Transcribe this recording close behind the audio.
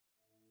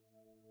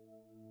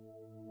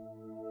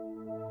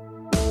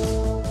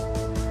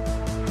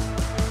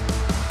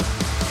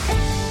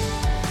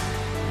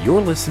You're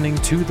listening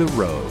to The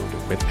Road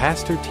with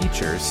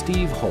pastor-teacher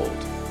Steve Holt.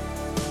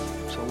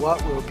 So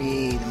what will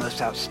be the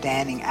most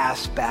outstanding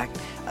aspect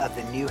of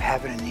the new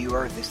heaven and new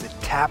earth is the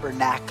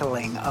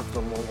tabernacling of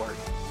the Lord.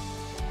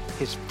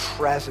 His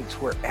presence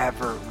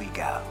wherever we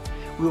go.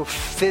 We will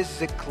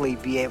physically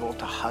be able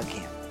to hug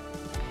him.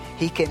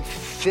 He can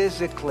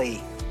physically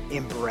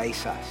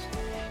embrace us.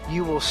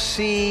 You will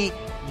see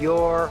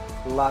your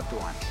loved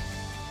ones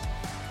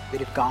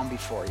that have gone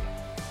before you.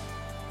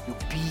 You'll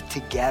be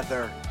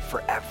together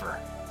forever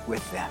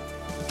with them.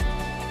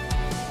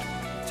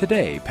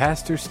 Today,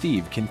 Pastor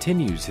Steve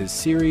continues his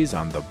series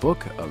on the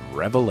book of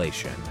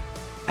Revelation.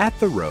 At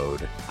The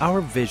Road,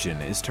 our vision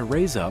is to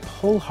raise up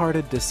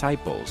wholehearted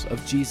disciples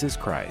of Jesus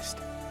Christ.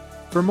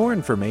 For more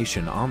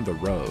information on The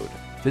Road,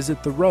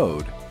 visit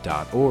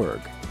theroad.org.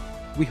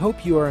 We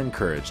hope you are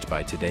encouraged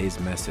by today's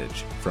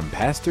message from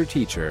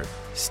pastor-teacher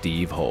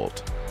Steve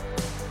Holt.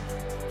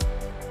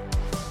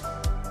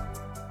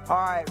 All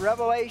right,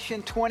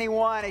 Revelation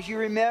 21. As you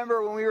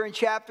remember, when we were in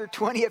chapter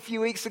 20 a few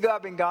weeks ago,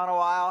 I've been gone a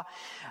while,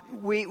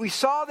 we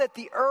saw that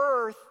the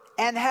earth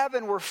and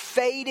heaven were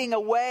fading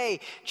away.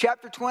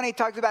 Chapter 20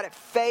 talks about it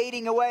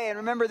fading away. And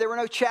remember, there were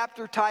no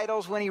chapter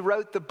titles when he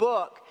wrote the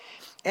book.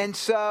 And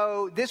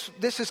so this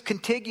is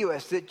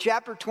contiguous. That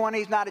chapter 20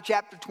 is not a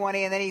chapter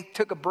 20, and then he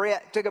took a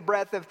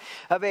breath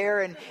of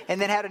air and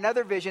then had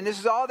another vision. This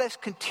is all this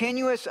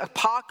continuous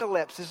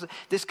apocalypse,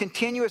 this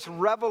continuous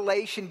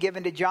revelation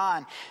given to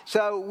John.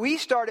 So we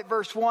start at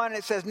verse 1, and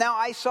it says, "Now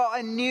I saw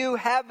a new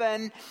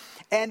heaven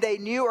and a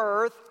new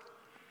earth,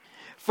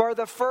 for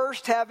the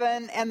first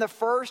heaven and the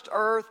first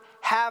earth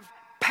have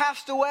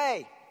passed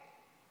away,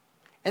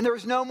 and there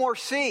is no more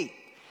sea."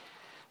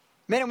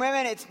 Men and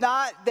women, it's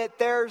not that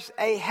there's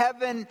a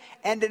heaven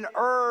and an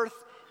earth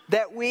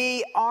that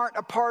we aren't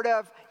a part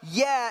of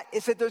yet.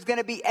 It's that there's going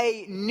to be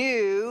a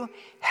new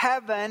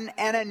heaven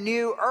and a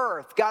new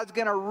earth. God's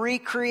going to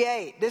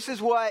recreate. This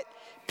is what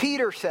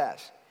Peter says.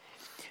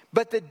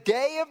 "But the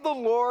day of the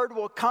Lord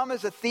will come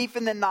as a thief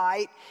in the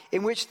night,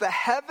 in which the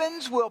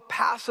heavens will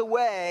pass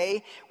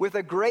away with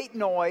a great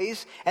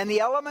noise, and the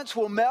elements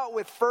will melt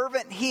with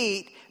fervent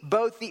heat.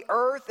 Both the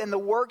earth and the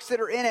works that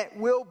are in it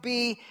will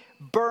be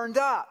burned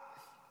up."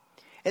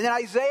 And then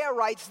Isaiah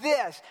writes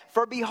this,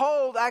 "For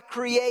behold, I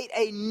create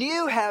a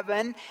new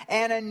heaven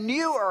and a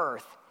new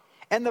earth,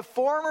 and the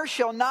former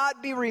shall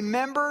not be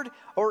remembered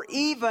or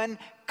even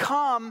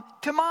come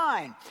to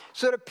mind."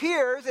 So it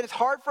appears, and it's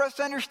hard for us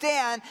to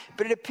understand,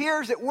 but it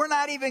appears that we're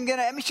not even going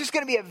to, it's just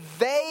going to be a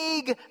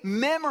vague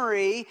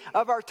memory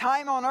of our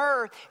time on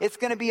earth. It's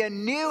going to be a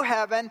new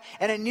heaven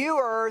and a new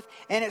earth,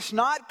 and it's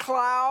not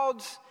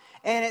clouds,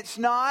 and it's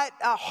not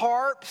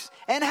harps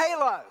and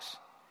halos.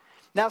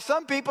 Now,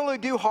 some people who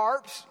do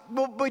harps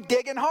will be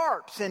digging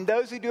harps, and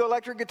those who do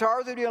electric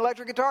guitars will do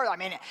electric guitars.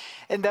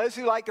 And those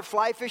who like to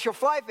fly fish will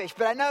fly fish.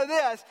 But I know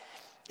this,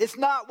 it's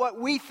not what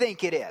we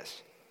think it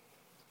is.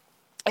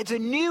 It's a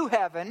new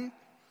heaven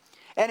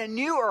and a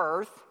new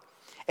earth,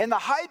 and the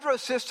hydro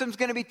system's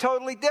going to be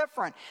totally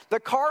different. The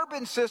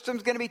carbon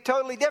system's going to be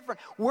totally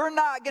different. We're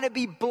not going to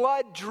be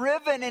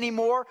blood-driven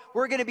anymore.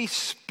 We're going to be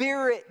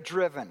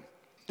spirit-driven.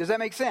 Does that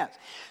make sense?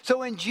 So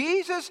when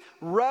Jesus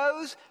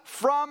rose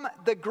from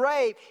the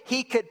grave,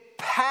 he could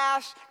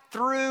pass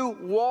through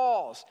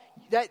walls.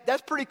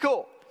 That's pretty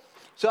cool.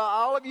 So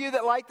all of you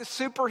that like the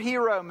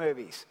superhero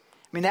movies,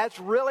 that's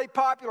really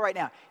popular right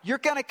now. You're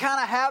going to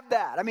kind of have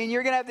that.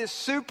 You're going to have this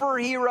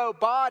superhero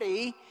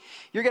body.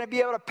 You're going to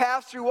be able to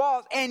pass through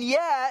walls and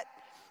yet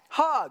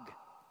hug.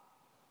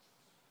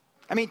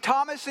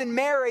 Thomas and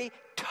Mary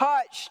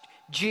touched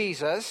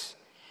Jesus.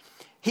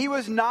 He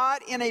was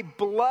not in a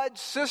blood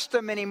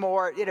system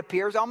anymore, it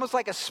appears, almost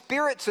like a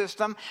spirit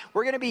system.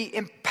 We're going to be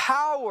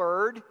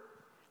empowered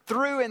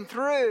through and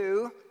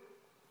through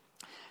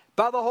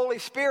by the Holy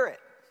Spirit.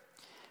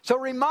 So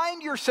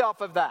remind yourself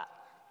of that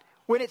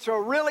when it's a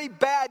really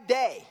bad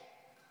day.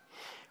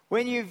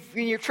 When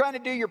you're trying to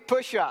do your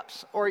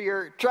push-ups, or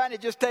you're trying to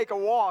just take a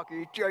walk,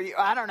 or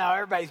I don't know,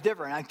 everybody's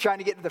different. I'm trying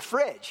to get to the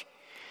fridge.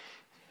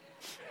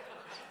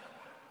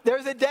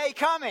 There's a day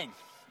coming.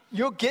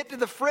 You'll get to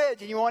the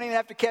fridge and you won't even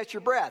have to catch your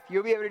breath.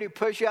 You'll be able to do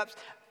push-ups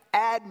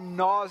ad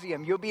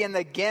nauseum. You'll be in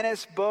the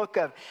Guinness Book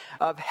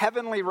of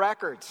heavenly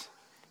records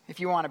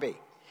if you want to be.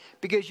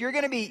 Because you're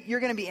going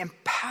to be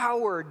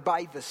empowered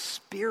by the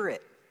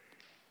Spirit.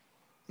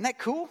 Isn't that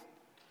cool?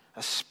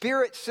 A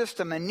spirit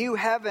system, a new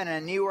heaven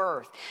and a new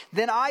earth.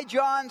 "Then I,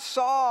 John,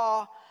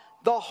 saw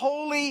the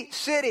holy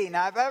city."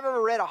 Now, if I've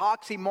ever read a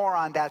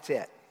oxymoron, that's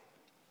it.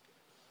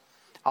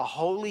 A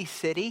holy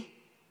city?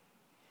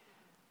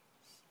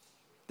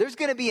 There's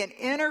going to be an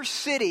inner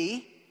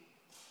city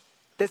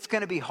that's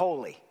going to be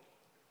holy.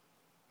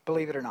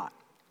 Believe it or not.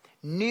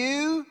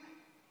 New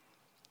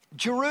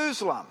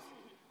Jerusalem,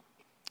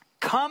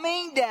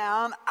 coming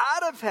down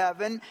out of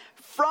heaven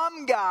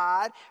from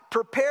God,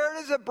 prepared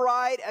as a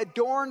bride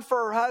adorned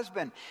for her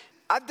husband.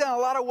 I've done a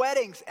lot of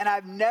weddings, and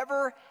I've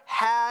never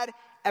had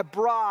a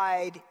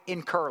bride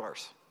in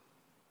curlers.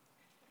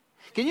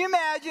 Can you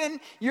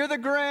imagine you're the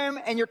groom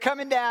and you're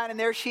coming down and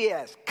there she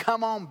is.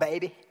 Come on,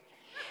 baby.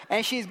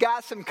 and she's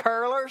got some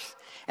curlers,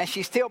 and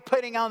she's still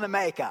putting on the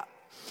makeup.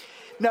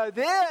 No,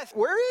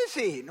 where is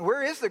he?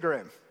 Where is the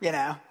groom?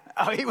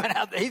 Oh, he went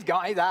out there. He's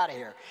gone. He's out of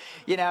here.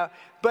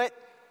 But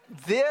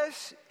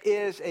this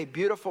is a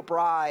beautiful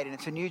bride, and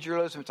it's a New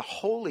Jerusalem. It's a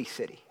holy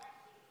city.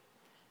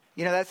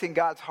 That's in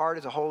God's heart,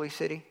 as a holy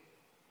city.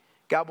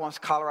 God wants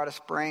Colorado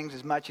Springs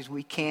as much as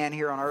we can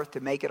here on earth to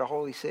make it a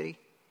holy city.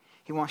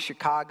 He wants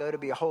Chicago to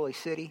be a holy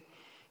city.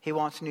 He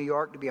wants New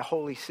York to be a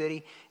holy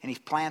city. And he's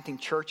planting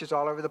churches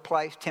all over the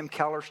place. Tim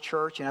Keller's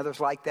church and others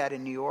like that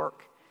in New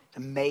York. It's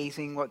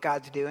amazing what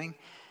God's doing.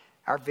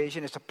 Our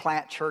vision is to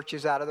plant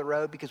churches out of the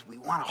road because we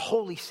want a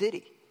holy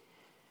city.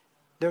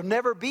 There'll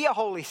never be a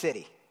holy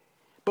city.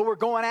 But we're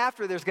going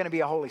after there's going to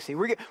be a holy city.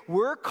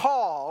 We're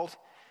called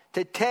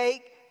to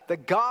take the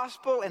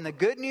gospel and the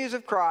good news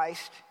of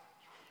Christ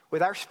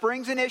with our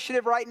Springs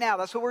initiative right now.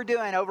 That's what we're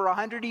doing. Over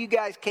 100 of you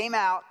guys came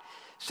out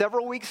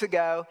several weeks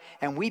ago,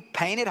 and we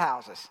painted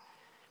houses.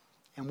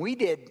 And we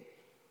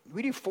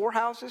do 4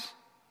 houses,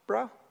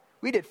 bro?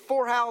 We did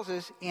 4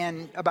 houses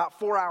in about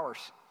 4 hours.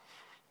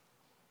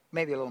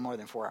 Maybe a little more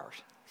than 4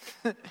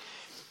 hours.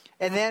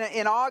 And then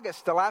in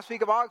August, the last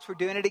week of August, we're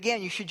doing it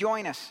again. You should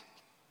join us.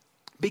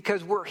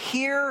 Because we're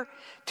here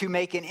to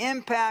make an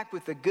impact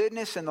with the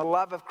goodness and the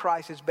love of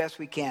Christ as best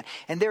we can.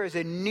 And there is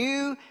a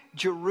new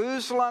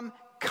Jerusalem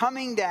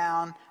coming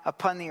down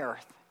upon the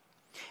earth.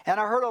 And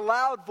I heard a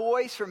loud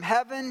voice from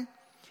heaven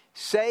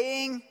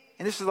saying,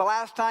 and this is the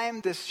last time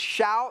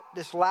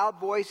this loud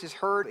voice is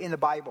heard in the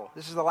Bible.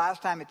 This is the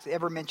last time it's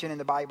ever mentioned in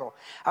the Bible.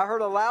 I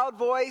heard a loud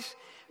voice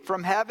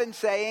from heaven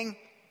saying,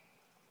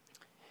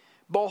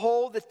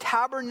 "Behold, the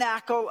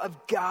tabernacle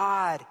of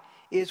God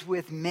is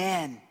with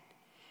men,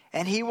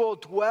 and he will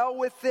dwell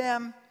with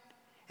them,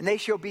 and they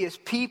shall be his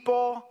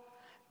people.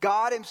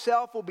 God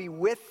himself will be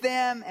with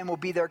them and will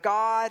be their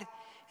God,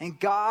 and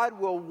God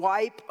will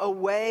wipe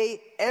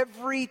away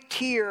every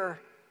tear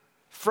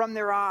from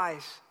their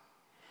eyes.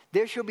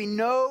 There shall be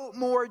no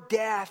more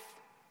death,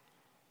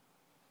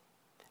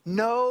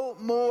 no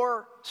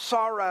more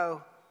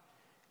sorrow,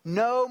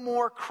 no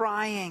more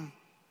crying.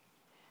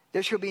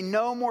 There shall be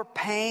no more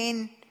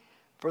pain,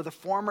 for the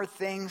former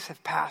things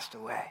have passed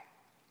away."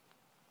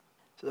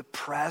 So the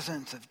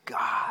presence of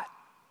God,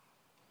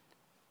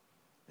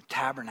 the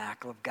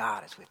tabernacle of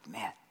God is with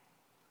men.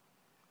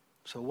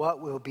 So what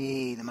will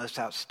be the most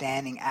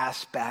outstanding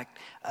aspect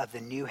of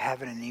the new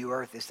heaven and new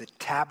earth is the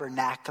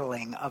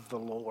tabernacling of the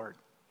Lord.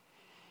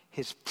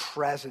 His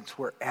presence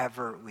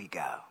wherever we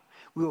go.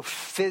 We will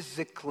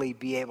physically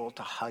be able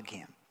to hug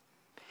him.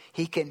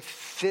 He can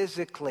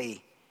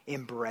physically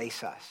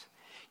embrace us.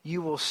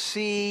 You will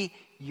see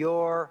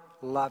your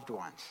loved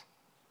ones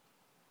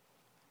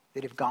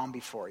that have gone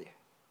before you.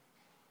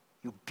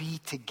 You'll be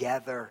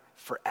together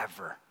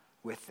forever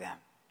with them.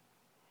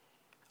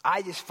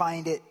 I just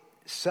find it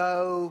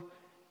so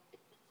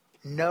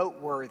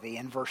noteworthy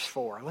in verse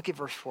 4. Look at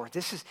verse 4.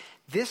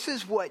 This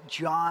is what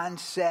John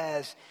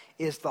says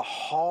is the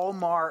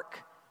hallmark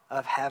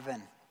of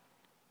heaven.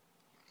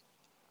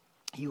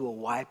 He will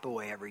wipe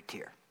away every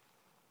tear.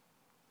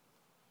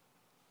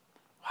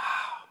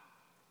 Wow.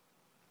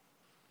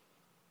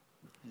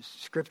 The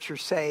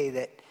scriptures say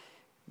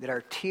that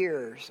our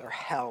tears are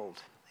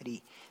held, that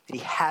he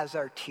has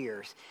our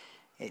tears.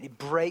 It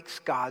breaks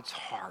God's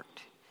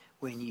heart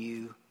when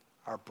you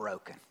are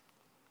broken.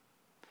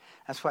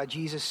 That's why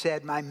Jesus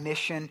said, my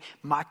mission,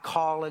 my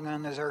calling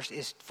on this earth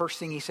is, first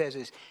thing he says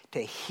is to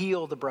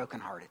heal the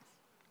brokenhearted.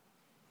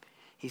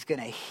 He's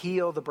going to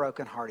heal the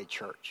brokenhearted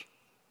church.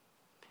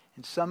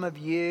 And some of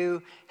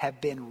you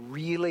have been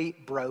really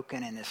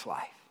broken in this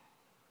life.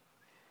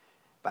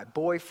 By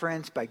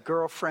boyfriends, by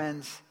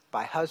girlfriends,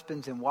 by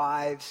husbands and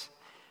wives,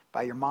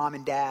 by your mom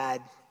and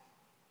dad,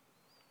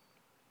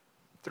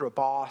 through a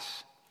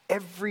boss.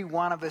 Every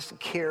one of us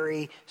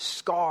carry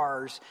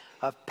scars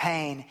of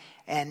pain.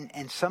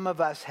 And some of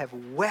us have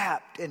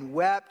wept and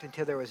wept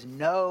until there was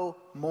no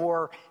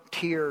more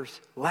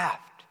tears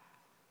left.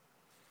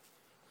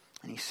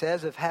 And he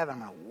says of heaven,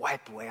 I'm going to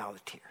wipe away all the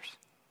tears.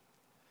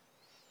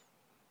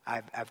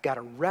 I've got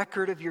a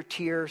record of your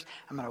tears.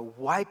 I'm going to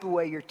wipe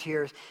away your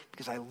tears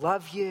because I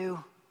love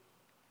you.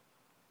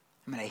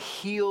 I'm going to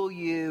heal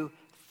you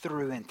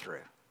through and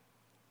through.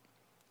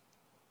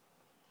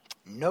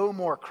 No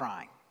more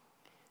crying.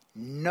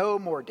 No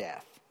more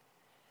death.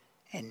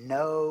 And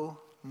no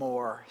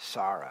more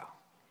sorrow.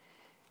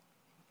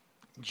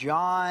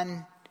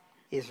 John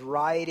is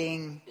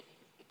writing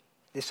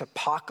this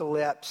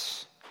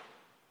apocalypse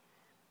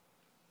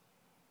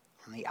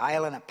on the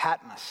island of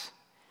Patmos.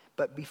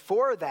 But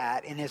before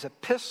that, in his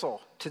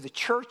epistle to the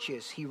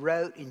churches, he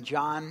wrote in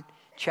John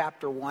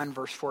chapter 1,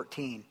 verse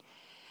 14,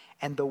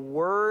 and the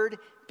word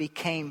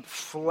became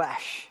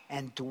flesh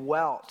and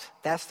dwelt.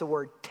 That's the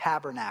word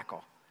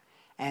tabernacle.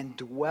 And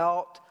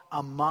dwelt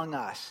among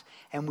us.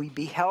 And we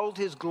beheld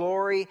his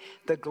glory,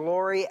 the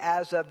glory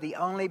as of the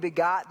only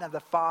begotten of the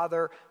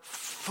Father,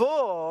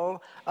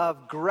 full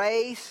of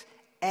grace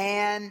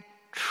and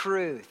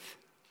truth.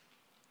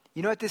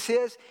 You know what this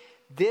is?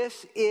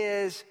 This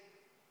is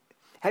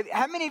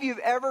How many of you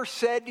have ever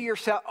said to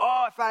yourself,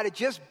 oh, if I'd have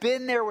just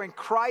been there when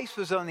Christ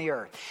was on the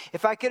earth,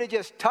 if I could have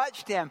just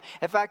touched him,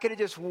 if I could have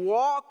just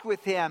walked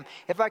with him,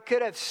 if I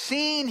could have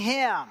seen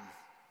him,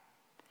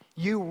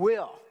 you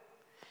will.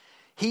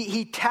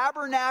 He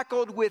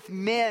tabernacled with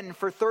men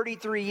for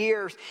 33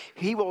 years.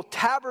 He will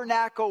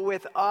tabernacle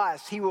with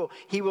us. He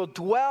will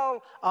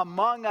dwell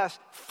among us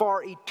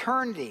for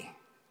eternity,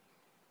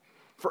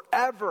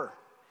 forever.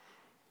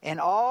 And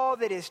all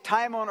that his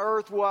time on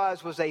earth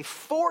was a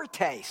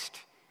foretaste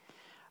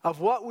of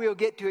what we'll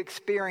get to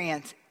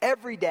experience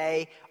every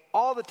day,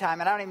 all the time.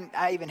 And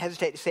I even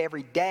hesitate to say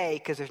every day,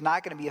 because there's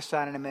not going to be a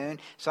sun and a moon.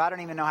 So I don't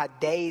even know how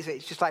days,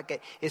 it's just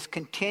like it's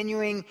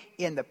continuing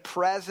in the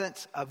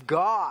presence of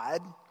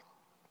God.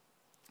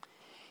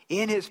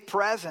 In his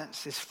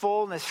presence is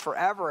fullness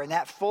forever. And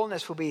that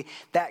fullness will be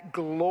that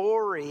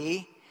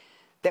glory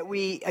that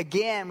we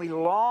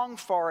long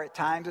for at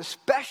times,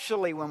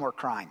 especially when we're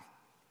crying.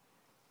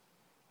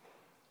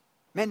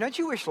 Man, don't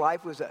you wish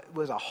life was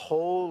a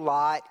whole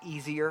lot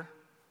easier?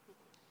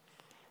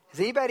 Has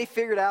anybody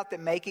figured out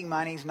that making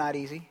money is not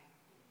easy?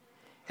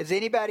 Has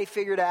anybody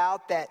figured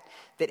out that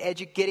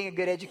getting a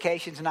good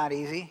education is not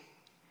easy?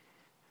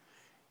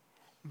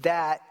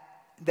 That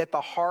the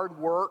hard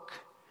work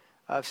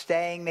of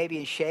staying maybe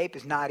in shape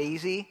is not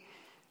easy?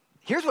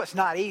 Here's what's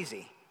not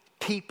easy: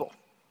 people.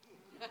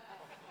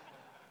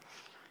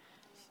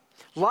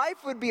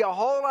 Life would be a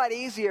whole lot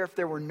easier if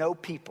there were no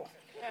people.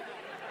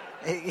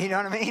 You know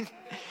what I mean?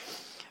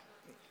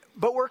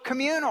 But we're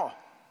communal.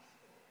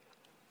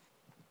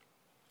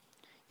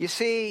 You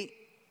see,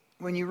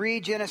 when you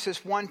read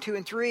Genesis 1, 2,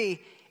 and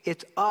 3,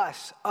 it's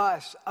us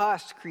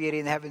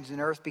creating the heavens and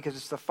earth, because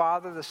it's the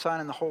Father, the Son,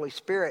 and the Holy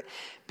Spirit.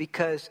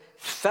 Because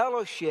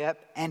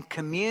fellowship and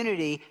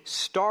community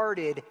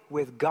started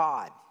with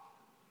God.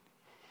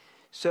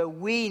 So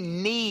we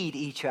need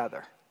each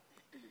other.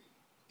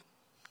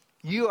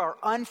 You are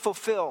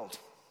unfulfilled.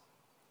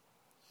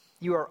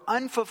 You are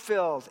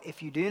unfulfilled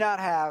if you do not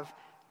have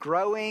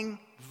growing,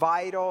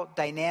 vital,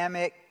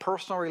 dynamic,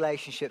 personal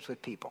relationships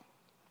with people.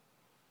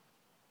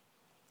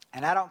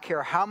 And I don't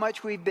care how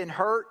much we've been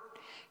hurt,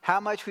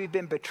 how much we've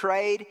been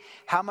betrayed,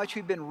 how much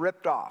we've been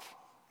ripped off.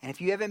 And if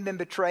you haven't been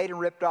betrayed and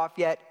ripped off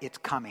yet, it's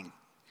coming.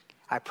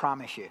 I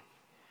promise you.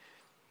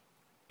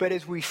 But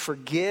as we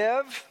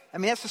forgive,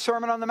 that's the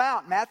Sermon on the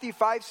Mount. Matthew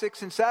 5,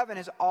 6, and 7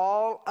 is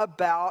all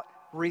about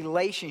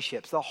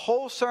relationships. The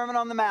whole Sermon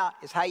on the Mount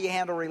is how you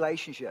handle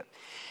relationships.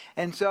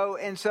 And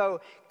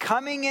so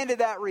coming into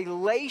that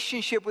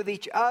relationship with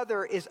each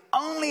other is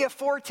only a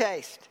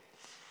foretaste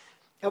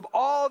of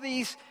all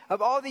these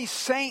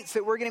saints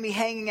that we're going to be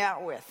hanging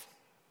out with.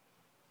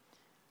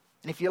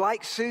 And if you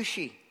like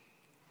sushi,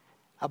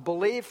 I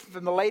believe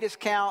from the latest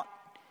count,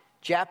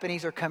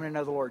 Japanese are coming to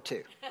know the Lord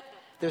too.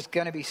 There's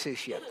going to be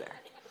sushi up there.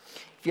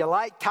 If you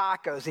like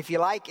tacos, if you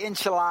like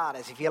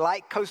enchiladas, if you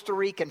like Costa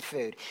Rican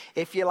food,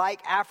 if you like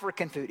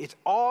African food, it's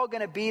all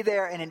going to be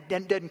there, and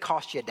it doesn't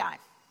cost you a dime.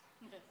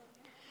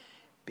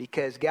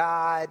 Because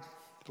God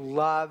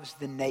loves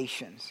the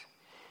nations.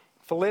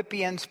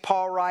 Philippians,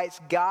 Paul writes,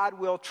 God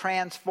will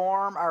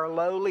transform our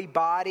lowly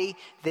body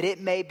that it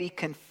may be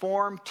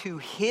conformed to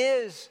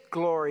his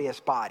glorious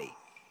body,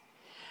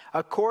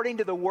 according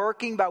to the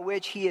working by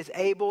which he is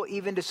able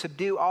even to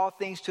subdue all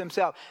things to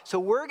himself. So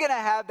we're going to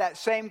have that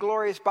same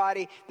glorious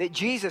body that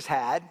Jesus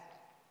had.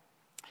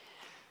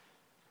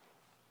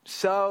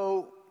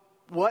 So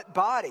what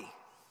body?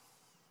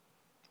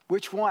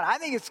 Which one?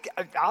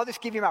 I'll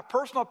just give you my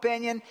personal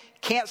opinion.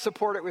 Can't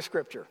support it with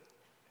Scripture.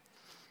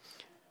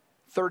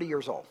 30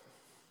 years old.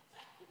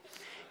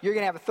 You're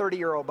going to have a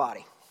 30-year-old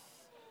body.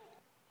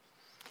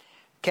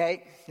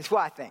 Okay? That's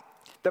what I think.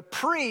 The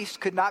priest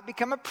could not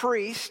become a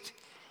priest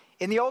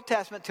in the Old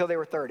Testament till they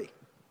were 30.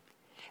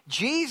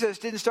 Jesus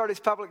didn't start his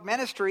public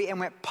ministry and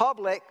went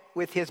public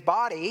with his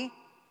body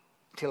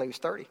until he was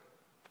 30.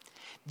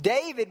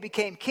 David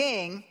became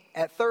king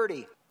at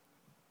 30.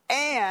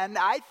 And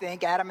I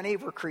think Adam and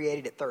Eve were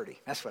created at 30.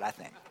 That's what I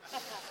think.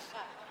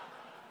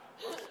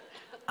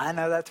 I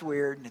know that's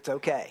weird. It's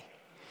okay.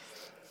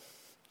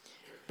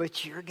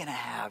 But you're going to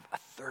have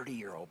a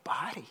 30-year-old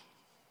body.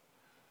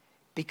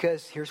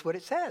 Because here's what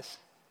it says.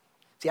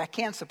 See, I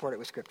can support it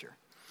with Scripture.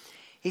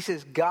 He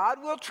says,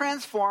 God will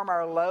transform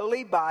our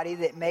lowly body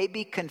that may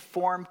be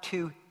conformed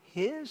to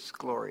his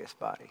glorious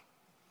body.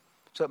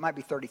 So it might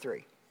be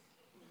 33.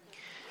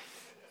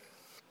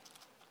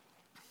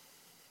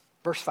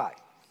 Verse 5.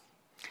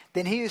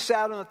 Then he who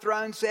sat on the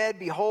throne said,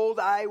 behold,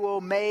 I will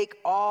make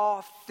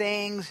all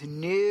things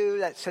new.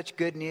 That's such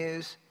good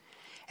news.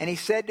 And he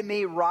said to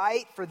me,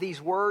 write, for these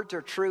words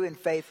are true and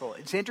faithful.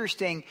 It's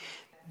interesting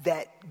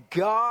that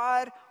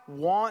God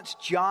wants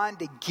John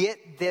to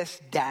get this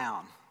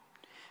down.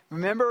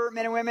 Remember,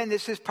 men and women,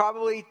 this is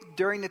probably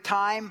during the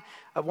time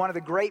of one of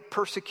the great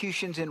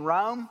persecutions in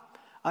Rome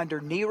under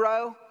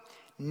Nero.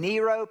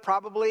 Nero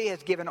probably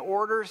has given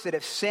orders that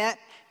have sent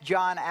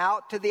John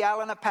out to the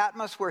island of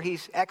Patmos, where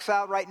he's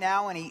exiled right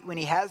now when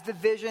he has the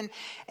vision.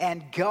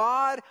 And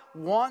God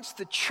wants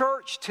the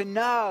church to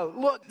know,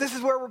 look, this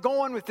is where we're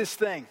going with this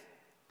thing.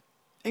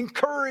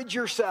 Encourage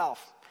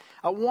yourself.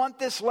 I want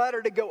this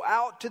letter to go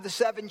out to the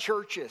 7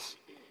 churches.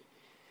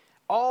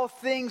 All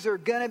things are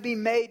going to be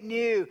made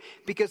new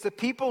because the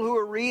people who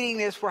are reading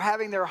this were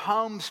having their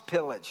homes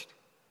pillaged.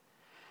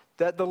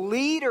 The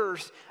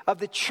leaders of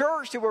the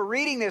church that were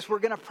reading this were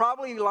going to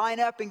probably line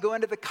up and go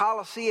into the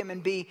Colosseum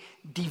and be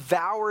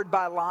devoured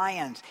by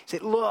lions. Say,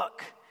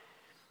 look,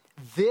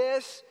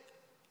 this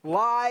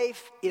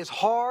life is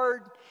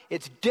hard.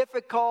 It's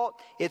difficult.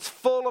 It's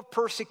full of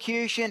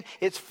persecution.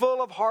 It's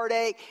full of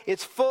heartache.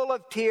 It's full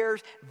of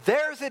tears.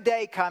 There's a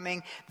day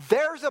coming.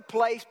 There's a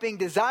place being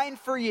designed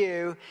for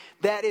you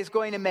that is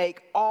going to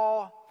make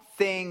all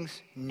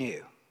things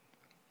new.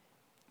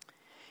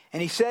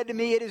 And he said to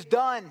me, it is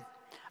done.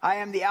 I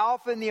am the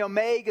Alpha and the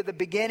Omega, the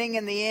beginning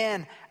and the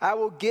end. I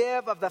will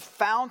give of the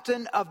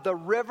fountain of the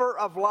river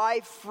of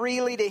life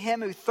freely to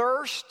him who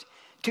thirsts.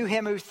 To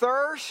him who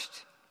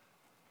thirsts.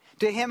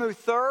 To him who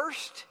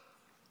thirsts.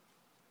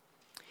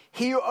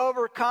 He who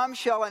overcomes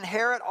shall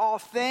inherit all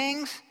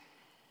things.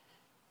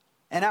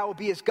 And I will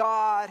be his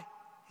God.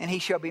 And he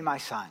shall be my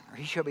son. Or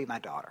he shall be my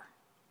daughter.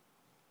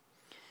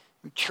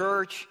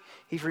 Church,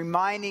 he's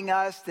reminding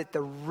us that the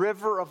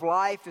river of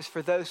life is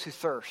for those who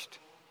thirst.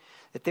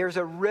 That there's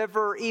a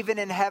river even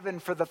in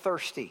heaven for the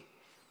thirsty.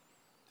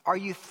 Are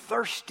you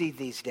thirsty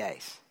these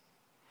days?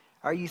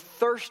 Are you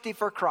thirsty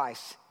for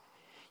Christ?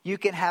 You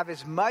can have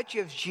as much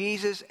of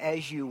Jesus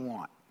as you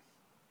want.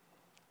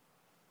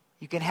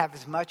 You can have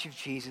as much of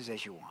Jesus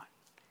as you want.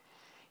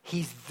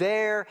 He's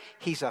there.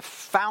 He's a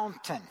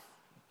fountain.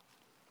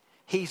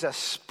 He's a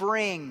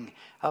spring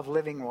of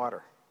living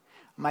water.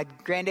 My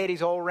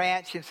granddaddy's old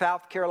ranch in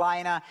South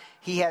Carolina,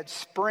 he had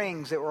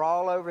springs that were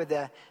all over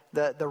the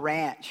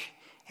ranch.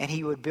 And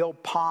he would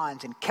build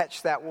ponds and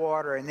catch that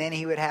water. And then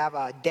he would have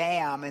a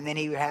dam. And then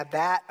he would have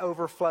that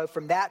overflow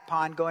from that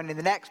pond going into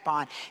the next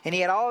pond. And he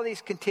had all of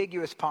these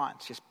contiguous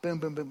ponds. Just boom,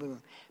 boom, boom,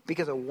 boom.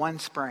 Because of one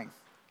spring.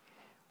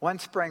 One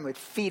spring would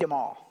feed them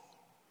all.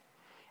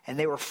 And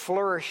they were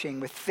flourishing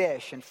with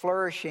fish and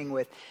flourishing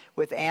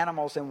with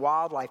animals and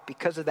wildlife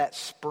because of that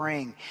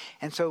spring.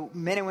 And so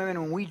men and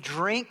women, when we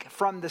drink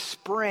from the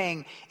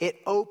spring, it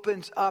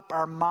opens up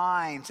our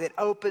minds. It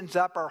opens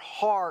up our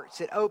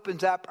hearts. It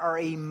opens up our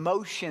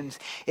emotions.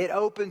 It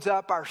opens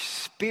up our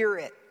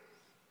spirit.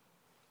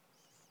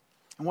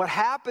 And what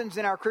happens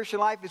in our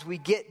Christian life is we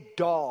get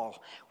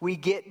dull. We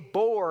get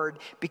bored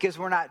because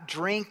we're not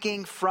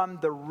drinking from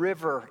the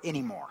river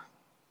anymore.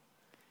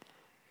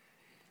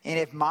 And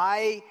if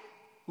my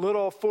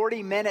little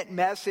 40-minute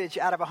message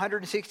out of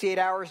 168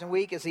 hours a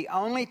week is the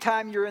only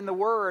time you're in the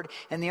Word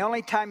and the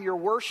only time you're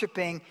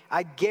worshiping,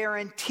 I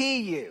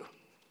guarantee you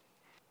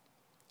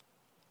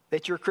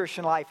that your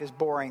Christian life is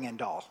boring and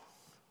dull.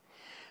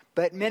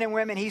 But men and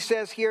women, he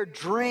says here,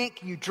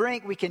 drink, you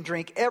drink. We can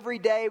drink every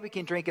day. We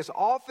can drink as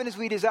often as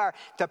we desire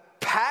to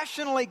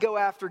passionately go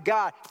after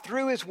God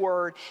through his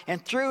word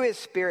and through his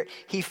spirit.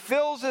 He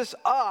fills us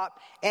up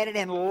and it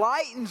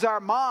enlightens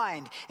our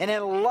mind and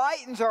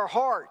enlightens our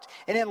heart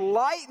and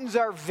enlightens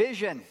our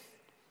vision.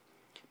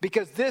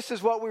 Because this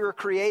is what we were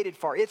created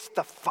for. It's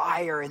the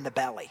fire in the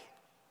belly.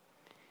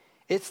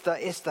 It's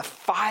the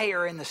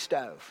fire in the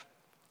stove.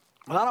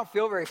 Well, I don't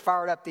feel very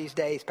fired up these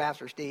days,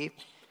 Pastor Steve.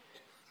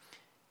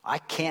 I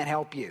can't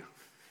help you.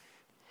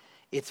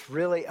 It's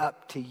really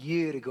up to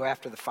you to go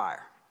after the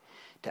fire.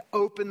 To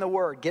open the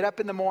Word. Get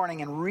up in the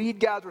morning and read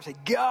God's Word. Say,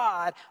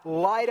 God,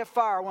 light a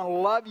fire. I want to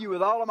love you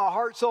with all of my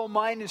heart, soul,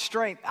 mind, and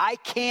strength. I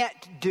can't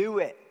do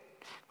it.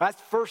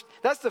 That's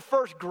the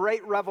first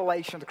great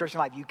revelation of the Christian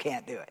life. You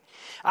can't do it.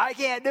 I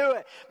can't do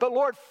it. But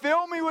Lord,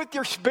 fill me with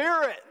your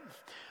Spirit.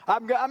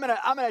 I'm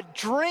gonna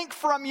drink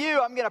from you.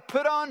 I'm gonna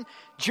put on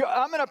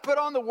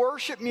the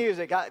worship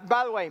music.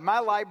 By the way,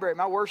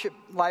 my worship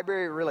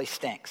library really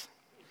stinks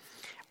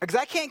because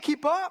I can't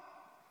keep up.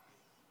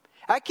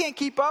 I can't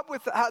keep up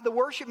with the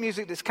worship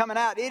music that's coming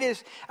out. It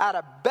is out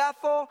of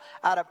Bethel,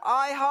 out of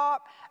IHOP,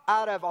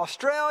 out of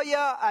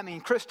Australia. I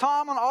mean, Chris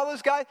Tomlin, all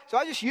those guys. So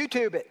I just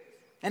YouTube it,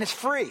 and it's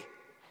free,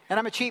 and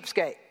I'm a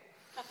cheapskate.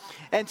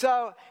 And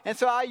so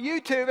I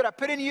YouTube it. I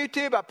put in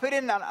YouTube. I put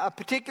in a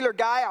particular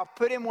guy. I'll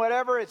put in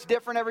whatever. It's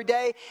different every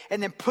day.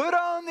 And then put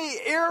on the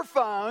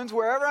earphones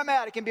wherever I'm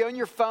at. It can be on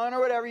your phone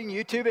or whatever. You can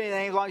YouTube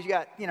anything as long as you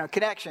got,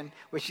 connection,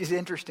 which is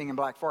interesting in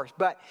Black Forest.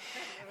 But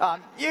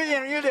I'm sitting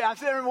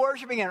there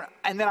worshiping,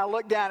 and then I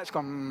look down. It's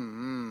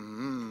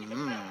going.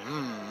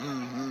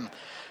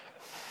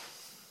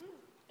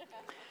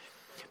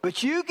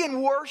 But you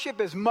can worship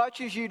as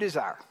much as you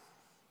desire.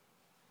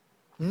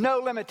 No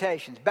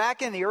limitations.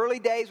 Back in the early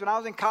days when I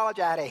was in college,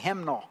 I had a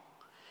hymnal.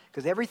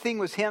 Because everything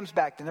was hymns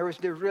back then. There was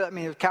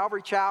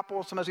Calvary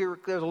Chapel. There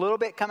was a little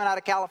bit coming out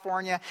of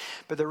California.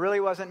 But there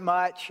really wasn't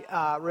much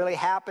really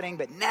happening.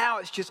 But now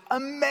it's just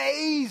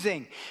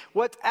amazing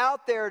what's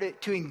out there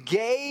to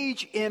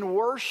engage in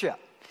worship.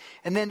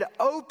 And then to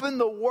open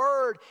the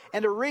Word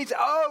and to read,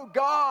 oh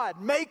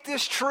God, make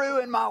this true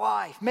in my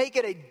life. Make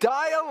it a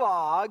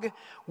dialogue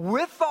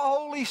with the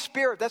Holy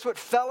Spirit. That's what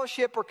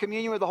fellowship or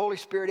communion with the Holy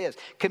Spirit is.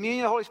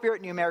 Communion with the Holy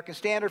Spirit, New American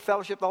Standard.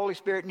 Fellowship with the Holy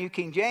Spirit, New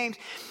King James.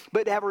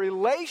 But to have a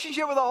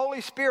relationship with the Holy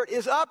Spirit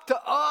is up to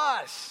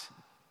us.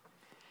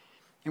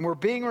 And we're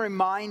being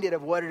reminded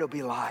of what it'll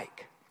be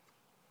like.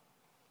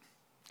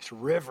 It's a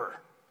river.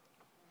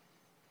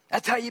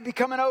 That's how you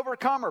become an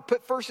overcomer.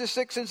 Put verses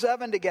 6 and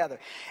 7 together.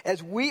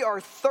 As we are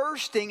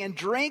thirsting and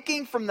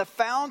drinking from the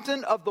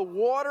fountain of the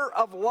water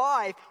of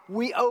life,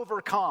 we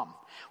overcome.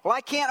 Well,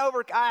 I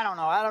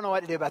don't know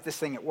what to do about this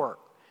thing at work.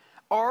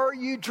 Are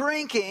you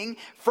drinking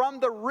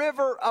from the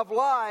river of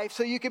life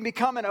so you can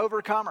become an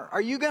overcomer? Are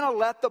you going to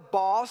let the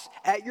boss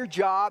at your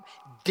job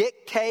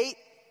dictate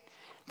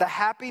the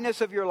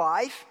happiness of your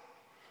life?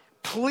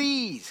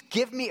 Please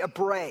give me a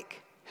break.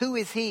 Who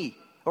is he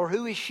or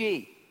who is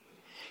she?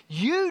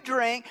 You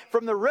drink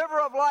from the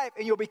river of life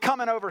and you'll become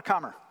an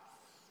overcomer.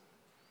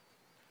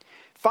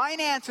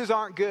 Finances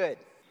aren't good.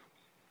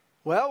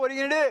 Well, what are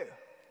you going to do?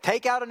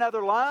 Take out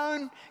another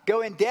loan,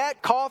 go in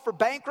debt, call for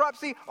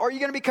bankruptcy, or are you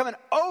going to become an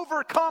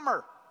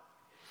overcomer?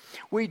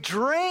 We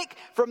drink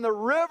from the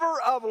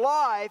river of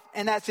life,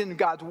 and that's in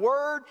God's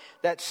Word,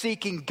 that's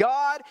seeking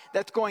God,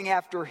 that's going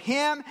after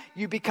Him.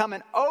 You become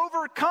an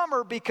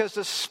overcomer because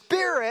the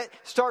Spirit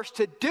starts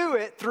to do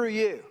it through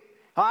you.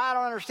 I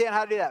don't understand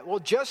how to do that. Well,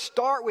 just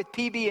start with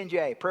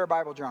PB&J, Prayer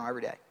Bible Journal,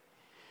 every day.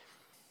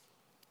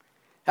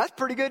 That's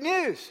pretty good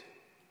news.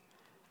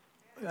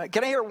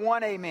 Can I hear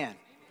one amen?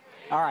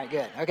 All right,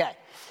 good. Okay.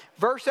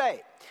 Verse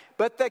 8.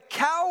 But the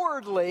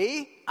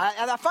cowardly,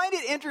 and I find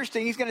it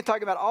interesting, he's going to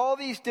talk about all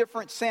these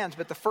different sins,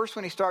 but the first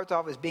one he starts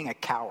off as being a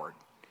coward.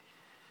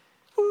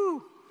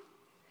 Woo.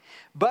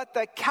 But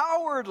the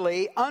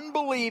cowardly,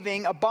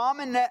 unbelieving,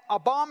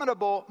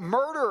 abominable,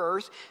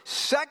 murderers,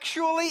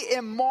 sexually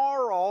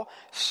immoral,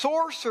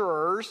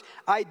 sorcerers,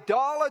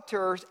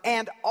 idolaters,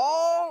 and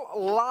all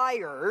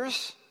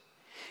liars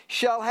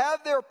shall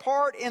have their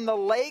part in the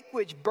lake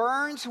which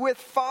burns with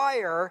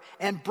fire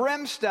and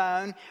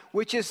brimstone,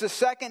 which is the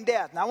second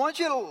death. Now I want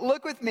you to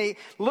look with me.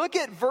 Look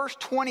at verse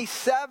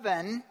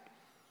 27.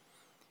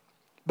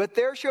 But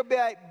there shall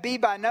be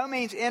by no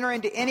means enter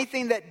into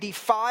anything that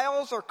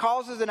defiles or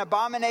causes an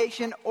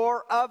abomination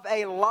or of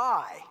a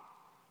lie.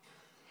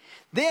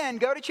 Then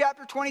go to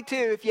chapter 22,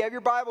 if you have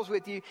your Bibles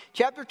with you.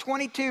 Chapter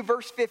 22,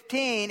 verse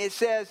 15, it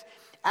says,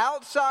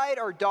 outside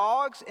are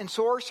dogs and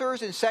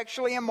sorcerers and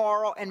sexually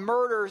immoral and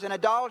murderers and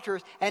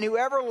idolaters and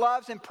whoever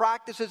loves and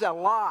practices a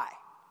lie.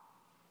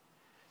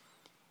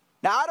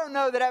 Now, I don't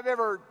know that I've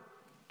ever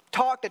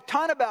talked a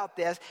ton about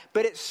this,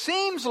 but it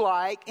seems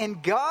like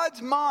in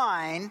God's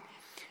mind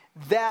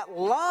that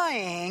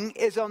lying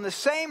is on the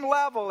same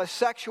level as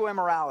sexual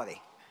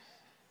immorality.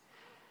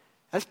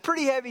 That's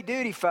pretty heavy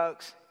duty,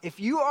 folks. If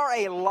you are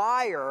a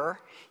liar,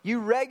 you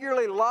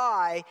regularly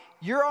lie,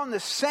 you're on the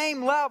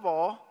same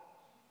level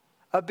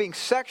of being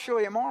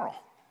sexually immoral.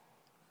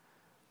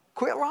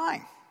 Quit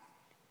lying.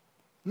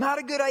 Not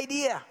a good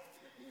idea.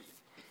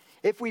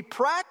 If we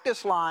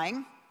practice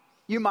lying,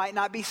 you might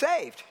not be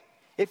saved.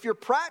 If you're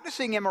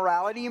practicing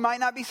immorality, you might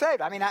not be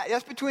saved. I mean,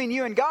 that's between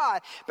you and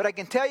God, but I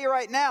can tell you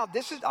right now,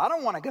 I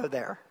don't want to go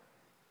there.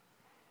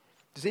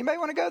 Does anybody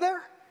want to go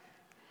there?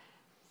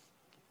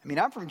 I mean,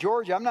 I'm from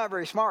Georgia. I'm not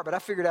very smart, but I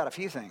figured out a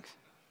few things.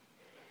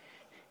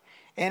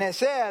 And it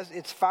says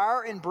it's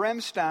fire and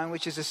brimstone,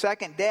 which is the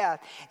second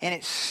death. And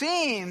it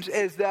seems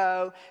as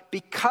though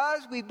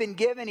because we've been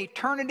given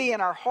eternity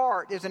in our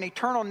heart, there's an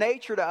eternal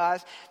nature to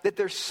us, that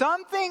there's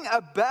something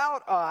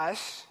about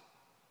us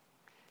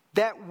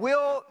that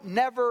will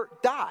never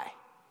die.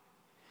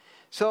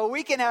 So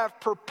we can have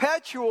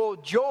perpetual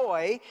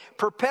joy,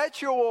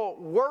 perpetual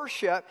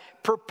worship,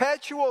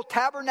 perpetual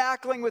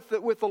tabernacling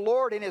with the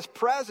Lord in His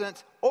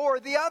presence, or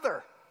the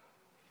other.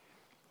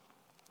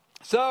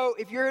 So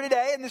if you're here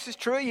today and this is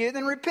true of you,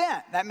 then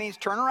repent. That means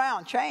turn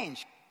around,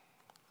 change.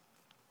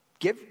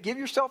 Give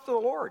yourself to the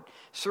Lord.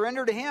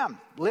 Surrender to Him.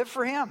 Live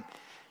for Him.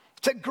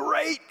 It's a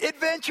great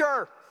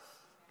adventure.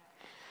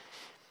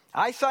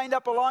 I signed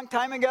up a long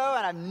time ago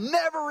and I've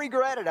never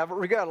regretted it. I've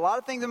regretted a lot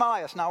of things in my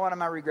life. That's not what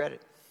I regretted.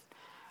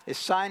 Is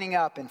signing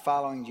up and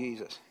following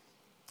Jesus.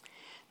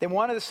 Then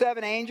one of the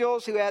 7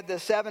 angels who had the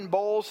 7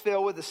 bowls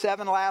filled with the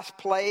 7 last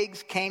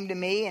plagues came to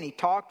me, and he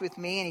talked with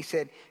me and he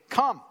said,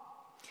 "Come,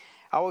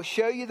 I will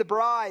show you the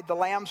bride, the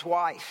Lamb's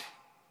wife."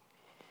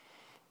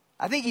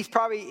 I think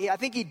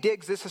he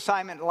digs this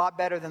assignment a lot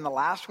better than the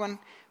last one,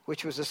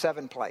 which was the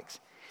 7 plagues.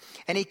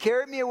 And he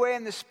carried me away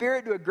in the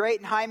Spirit to a great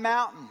and high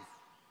mountain.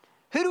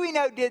 Who do we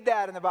know did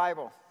that in the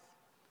Bible?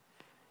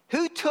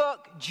 Who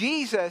took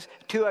Jesus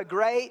to a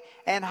great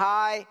and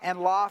high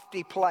and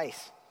lofty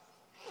place?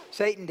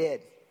 Satan did.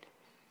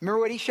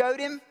 Remember what he showed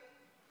him?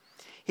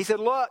 He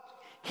said, look,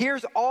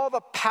 here's all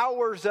the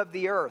powers of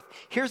the earth.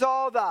 Here's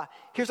all the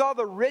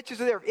riches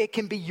of the earth. It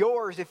can be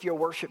yours if you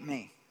worship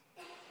me.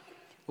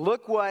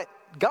 Look what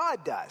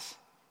God does.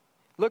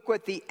 Look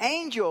what the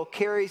angel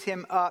carries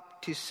him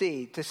up to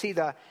see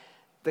the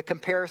the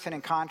comparison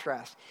and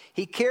contrast.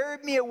 He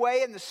carried me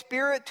away in the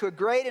spirit to a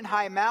great and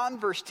high mountain,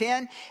 verse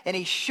 10, and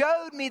he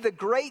showed me the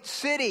great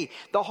city,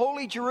 the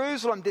holy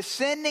Jerusalem,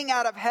 descending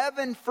out of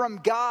heaven from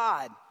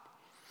God,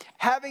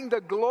 having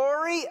the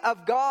glory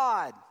of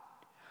God.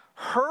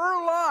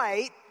 Her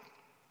light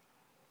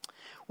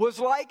was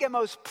like a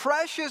most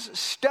precious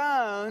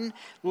stone,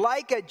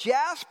 like a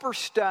jasper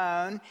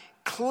stone,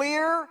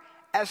 clear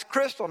as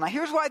crystal. Now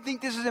here's why I think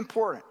this is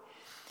important.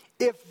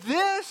 If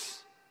this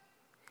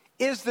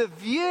is the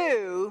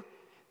view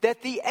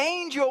that the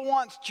angel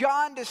wants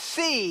John to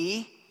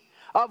see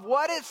of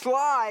what it's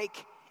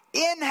like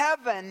in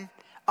heaven,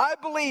 I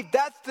believe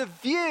that's the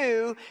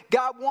view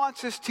God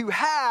wants us to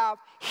have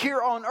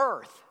here on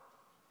earth.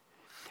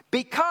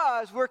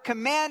 Because we're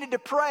commanded to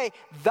pray,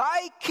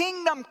 thy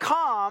kingdom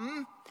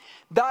come,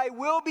 thy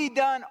will be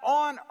done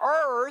on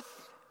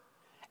earth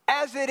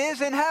as it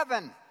is in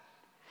heaven.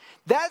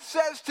 That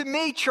says to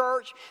me,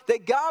 church,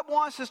 that God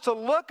wants us to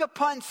look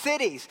upon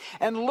cities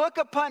and look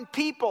upon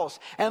peoples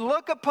and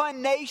look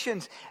upon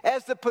nations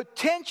as the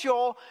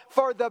potential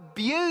for the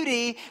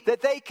beauty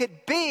that they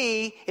could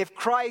be if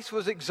Christ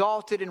was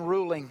exalted and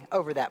ruling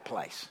over that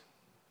place.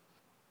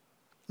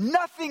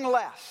 Nothing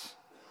less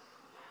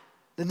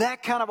than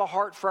that kind of a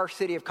heart for our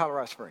city of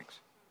Colorado Springs.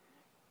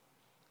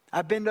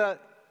 I've been to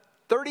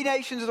 30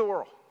 nations of the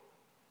world.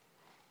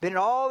 Been in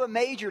all the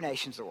major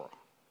nations of the world.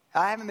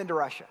 I haven't been to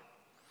Russia.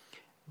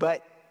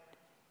 But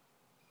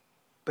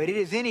it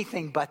is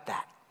anything but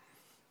that.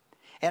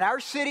 And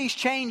our city's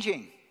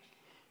changing.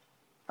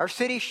 Our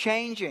city's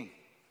changing.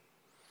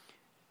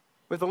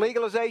 With the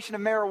legalization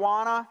of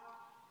marijuana,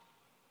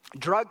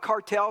 drug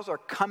cartels are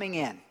coming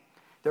in.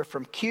 They're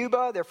from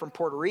Cuba, they're from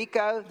Puerto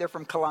Rico, they're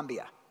from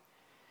Colombia.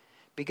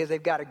 Because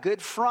they've got a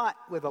good front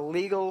with a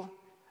legal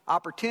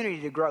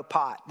opportunity to grow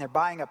pot. And they're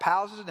buying up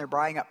houses, and they're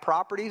buying up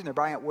properties, and they're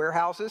buying up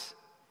warehouses.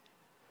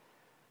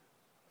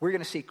 We're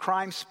going to see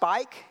crime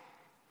spike.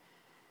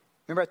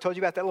 Remember I told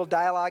you about that little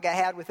dialogue I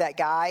had with that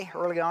guy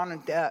early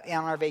on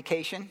our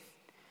vacation?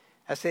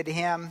 I said to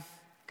him,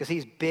 because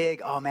he's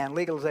big, oh man,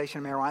 legalization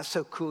of marijuana, it's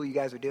so cool you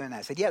guys are doing that.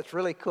 I said, yeah, it's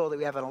really cool that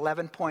we have an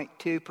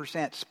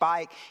 11.2%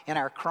 spike in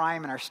our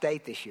crime in our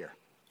state this year.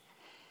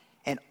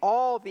 And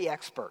all the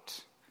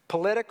experts,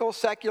 political,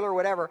 secular,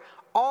 whatever,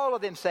 all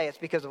of them say it's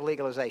because of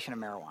legalization of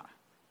marijuana.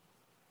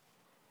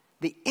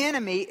 The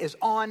enemy is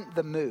on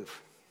the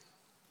move.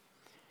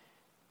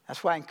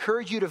 That's why I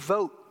encourage you to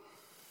vote.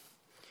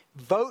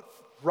 Vote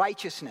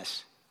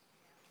righteousness.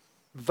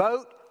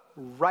 Vote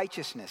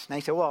righteousness. Now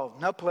you say, well,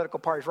 no political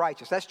party is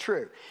righteous. That's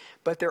true.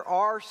 But there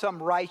are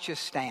some righteous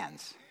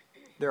stands.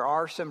 There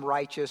are some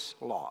righteous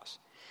laws.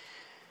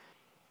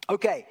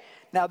 Okay,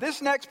 now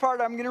this next part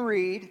I'm going to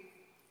read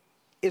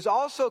is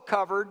also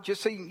covered,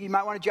 just so you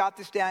might want to jot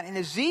this down, in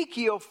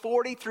Ezekiel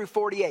 40 through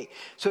 48.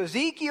 So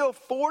Ezekiel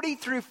 40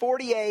 through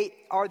 48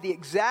 are the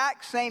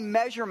exact same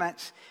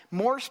measurements,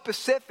 more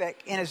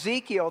specific in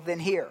Ezekiel than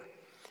here.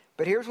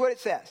 But here's what it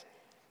says.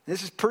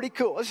 This is pretty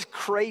cool. This is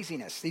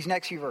craziness, these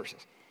next few verses.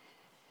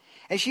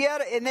 And she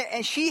had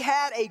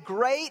a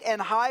great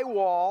and high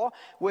wall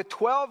with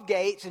 12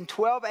 gates and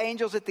 12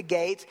 angels at the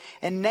gates,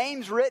 and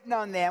names written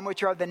on them,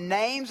 which are the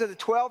names of the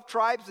 12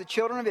 tribes of the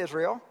children of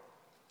Israel.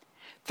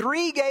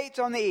 3 gates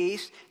on the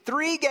east,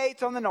 3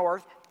 gates on the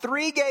north,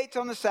 3 gates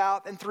on the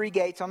south, and 3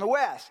 gates on the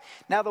west.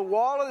 Now the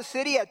wall of the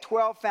city had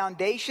 12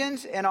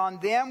 foundations, and on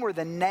them were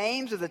the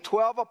names of the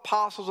 12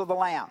 apostles of the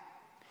Lamb.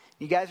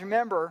 You guys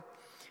remember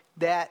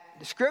that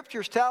the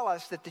scriptures tell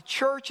us that the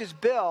church is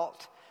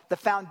built, the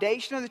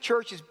foundation of the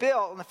church is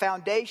built on the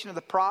foundation of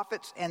the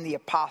prophets and the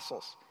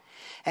apostles.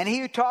 And he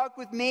who talked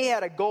with me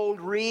had a gold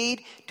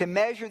reed to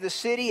measure the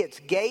city, its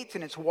gates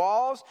and its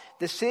walls.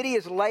 The city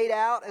is laid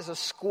out as a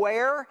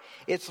square.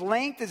 Its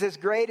length is as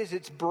great as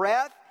its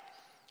breadth.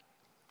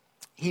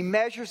 He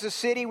measures the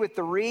city with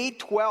the reed,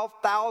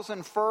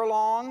 12,000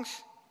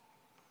 furlongs.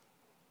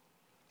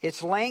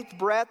 Its length,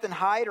 breadth, and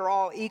height are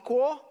all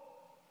equal.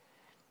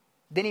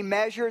 Then he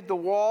measured the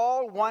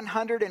wall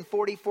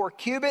 144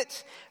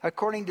 cubits,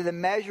 according to the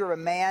measure of a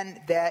man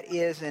that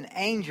is an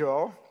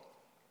angel.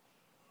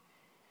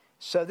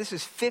 So this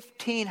is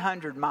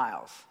 1,500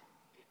 miles.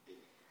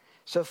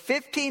 So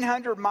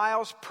 1,500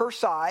 miles per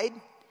side,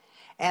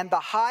 and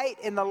the height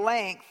and the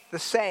length the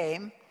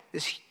same.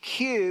 This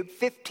cube,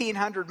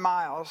 1,500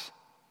 miles,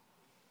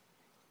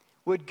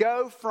 would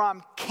go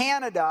from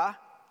Canada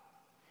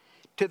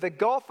to the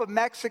Gulf of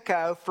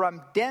Mexico,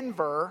 from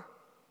Denver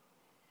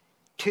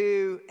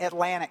to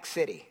Atlantic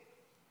City.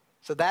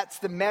 So that's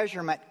the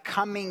measurement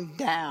coming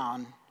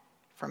down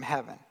from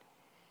heaven.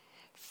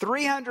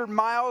 300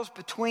 miles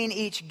between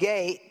each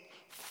gate,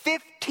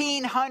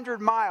 1,500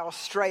 miles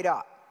straight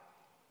up.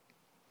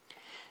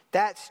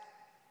 That's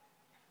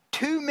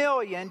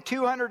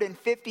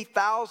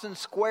 2,250,000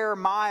 square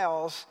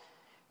miles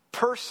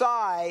per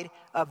side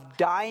of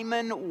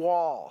diamond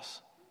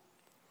walls.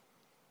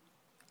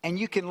 And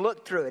you can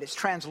look through it. It's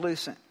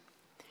translucent.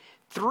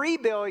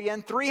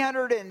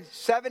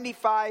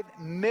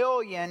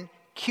 3,375,000,000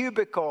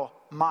 cubical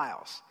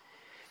miles.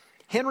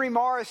 Henry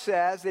Morris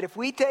says that if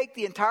we take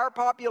the entire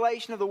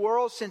population of the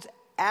world since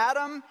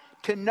Adam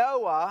to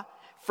Noah,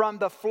 from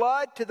the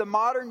flood to the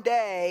modern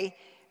day,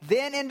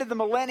 then into the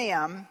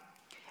millennium,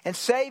 and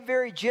say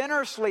very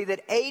generously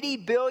that 80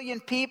 billion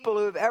people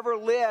who have ever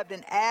lived,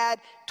 and add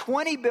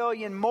 20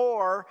 billion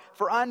more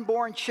for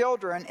unborn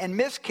children and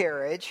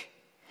miscarriage,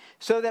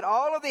 so that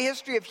all of the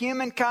history of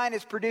humankind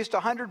has produced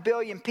 100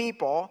 billion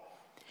people,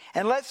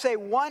 and let's say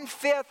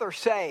 1/5 are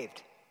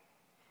saved.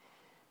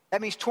 That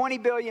means 20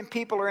 billion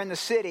people are in the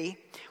city.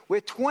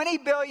 With 20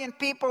 billion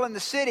people in the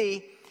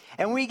city,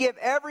 and we give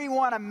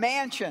everyone a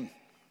mansion,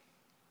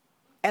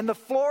 and the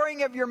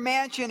flooring of your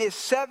mansion is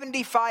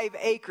 75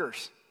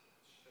 acres.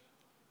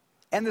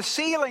 And the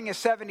ceiling is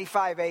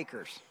 75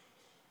 acres.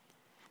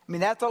 I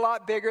mean, that's a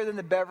lot bigger than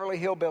the Beverly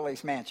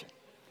Hillbillies mansion.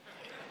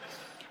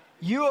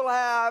 You will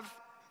have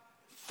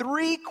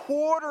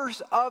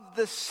 3/4 of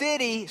the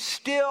city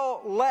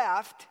still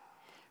left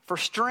for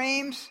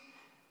streams,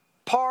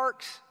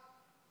 parks,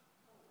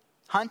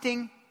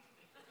 hunting,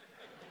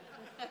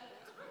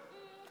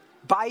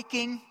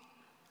 biking,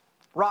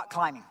 rock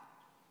climbing.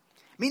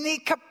 I mean, the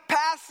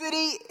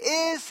capacity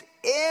is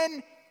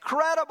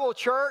incredible,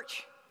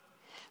 church.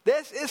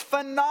 This is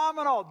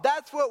phenomenal.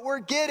 That's what we're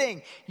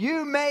getting.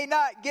 You may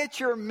not get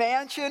your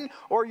mansion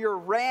or your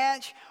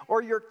ranch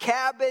or your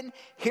cabin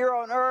here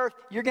on earth.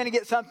 You're going to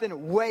get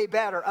something way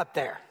better up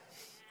there.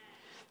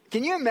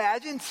 Can you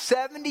imagine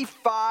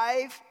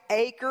 75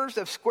 acres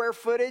of square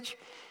footage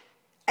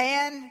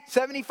and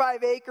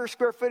 75 acres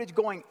square footage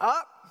going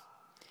up?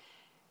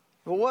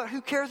 Well,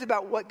 who cares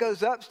about what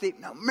goes up, Steve?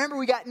 No, remember,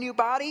 we got new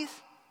bodies?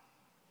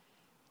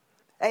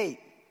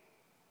 Hey,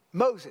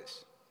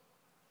 Moses.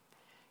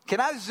 Can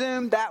I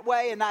zoom that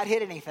way and not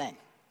hit anything?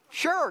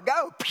 Sure,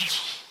 go.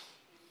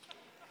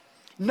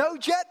 No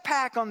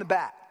jetpack on the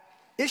back.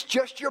 It's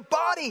just your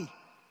body.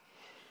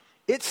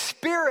 It's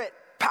spirit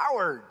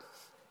powered.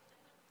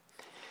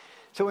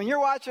 So when you're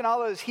watching all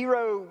those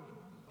hero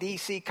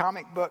DC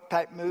comic book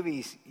type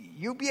movies,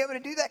 you'll be able to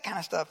do that kind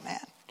of stuff,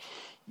 man.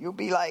 You'll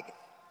be like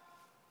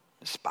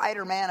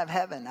Spider-Man of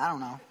heaven. I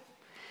don't know.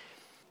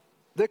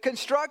 The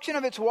construction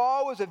of its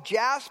wall was of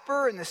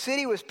jasper, and the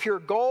city was pure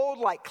gold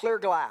like clear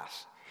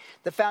glass.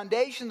 The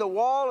foundation of the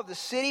wall of the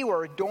city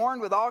were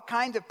adorned with all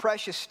kinds of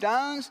precious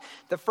stones.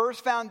 The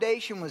first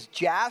foundation was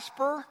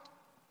jasper,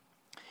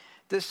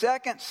 the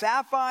second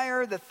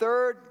sapphire, the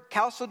third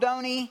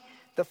chalcedony,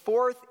 the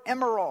fourth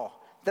emerald,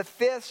 the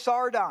fifth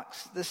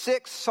sardonyx, the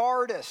sixth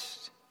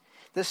sardis,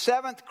 the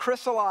seventh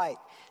chrysolite,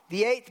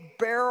 the eighth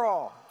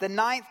beryl, the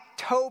ninth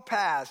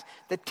topaz,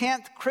 the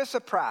 10th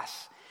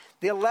chrysoprase,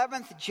 the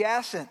 11th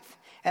jacinth,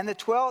 and the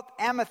 12th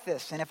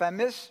amethyst. And if I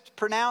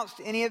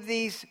mispronounced any of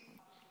these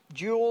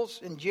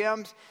jewels and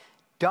gems,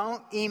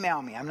 don't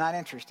email me. I'm not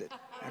interested.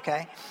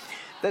 Okay?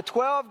 The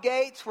 12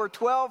 gates were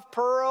 12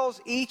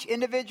 pearls. Each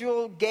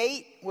individual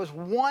gate was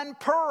 1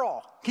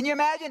 pearl. Can you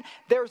imagine?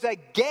 There's a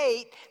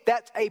gate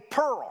that's a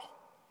pearl.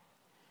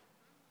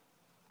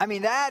 I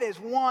mean, that is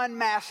one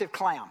massive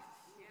clown.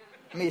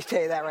 Let me just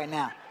tell you that right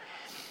now.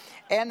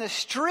 And the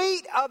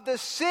street of the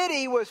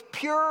city was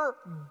pure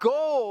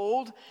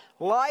gold,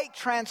 like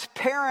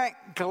transparent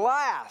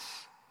glass.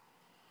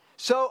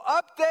 So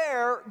up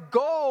there,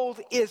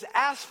 gold is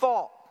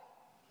asphalt.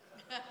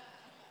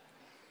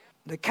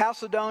 The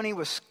chalcedony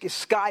was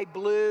sky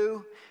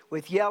blue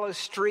with yellow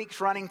streaks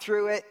running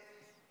through it.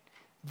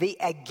 The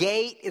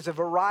agate is a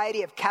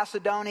variety of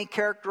chalcedony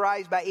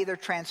characterized by either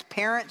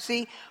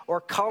transparency or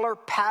color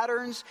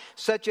patterns,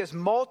 such as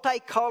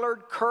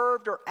multicolored,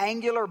 curved, or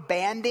angular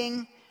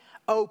banding.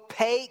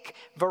 Opaque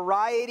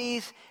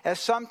varieties, as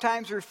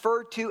sometimes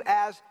referred to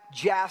as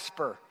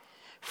jasper.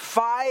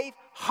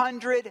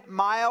 500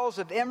 miles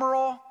of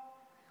emerald,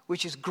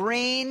 which is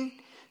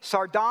green.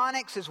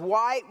 Sardonyx is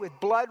white with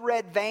blood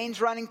red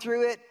veins running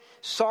through it.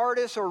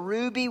 Sardis or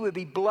ruby would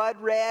be blood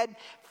red.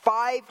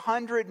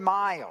 500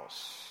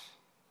 miles.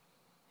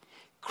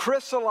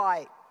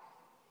 Chrysolite,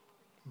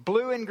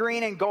 blue and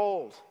green and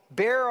gold.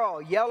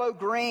 Beryl, yellow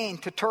green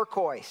to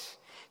turquoise.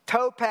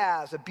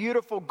 Topaz, a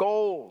beautiful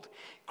gold.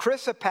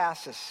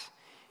 Chrysoprasus,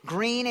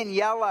 green and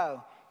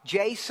yellow.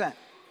 Jacinth,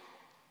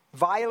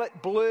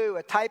 violet blue,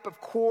 a type of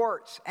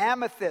quartz.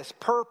 Amethyst,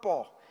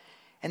 purple.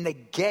 And the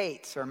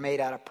gates are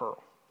made out of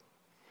pearl.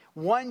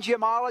 One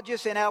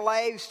gemologist in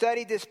LA who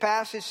studied this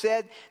passage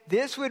said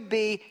this would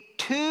be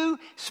too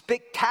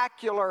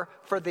spectacular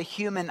for the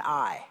human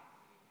eye.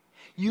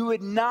 You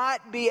would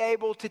not be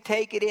able to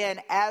take it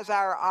in as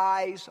our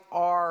eyes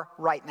are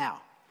right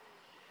now.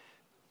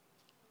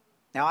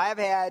 Now, I have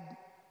had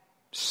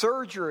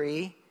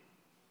surgery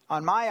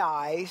on my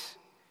eyes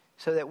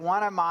so that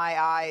one of my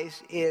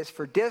eyes is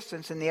for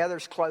distance and the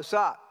other's close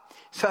up.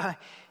 So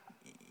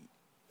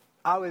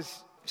I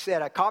was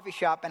at a coffee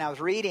shop and I was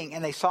reading,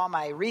 and they saw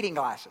my reading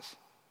glasses.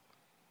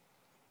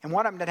 And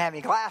one of them didn't have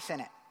any glass in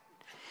it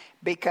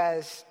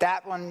because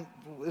that one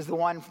is the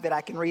one that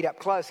I can read up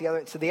close.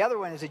 The other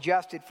one is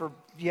adjusted for,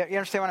 you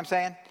understand what I'm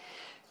saying?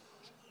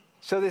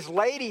 So this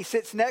lady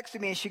sits next to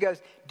me and she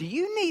goes, "Do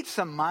you need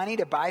some money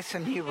to buy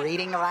some new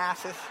reading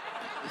glasses?"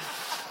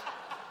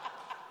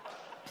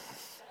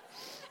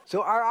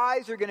 So our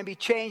eyes are going to be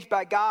changed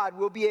by God.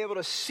 We'll be able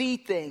to see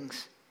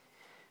things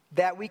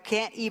that we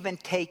can't even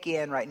take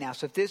in right now.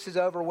 So if this is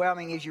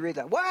overwhelming as you read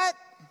that, what?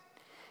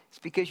 It's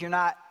because you're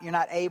not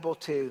able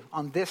to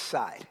on this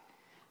side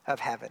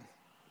of heaven.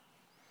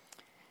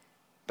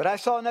 But I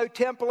saw no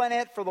temple in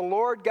it, for the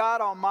Lord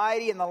God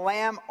Almighty and the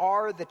Lamb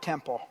are the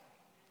temple.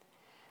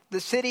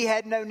 The city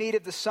had no need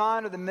of the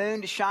sun or the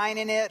moon to shine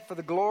in it, for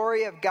the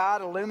glory of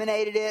God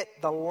illuminated it.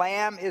 The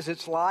Lamb is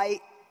its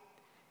light.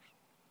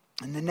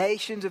 And the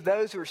nations of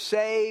those who are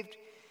saved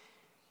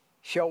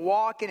shall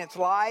walk in its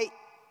light.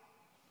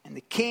 And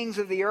the kings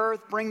of the earth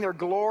bring their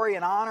glory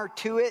and honor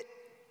to it.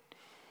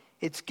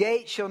 Its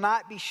gates shall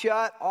not be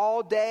shut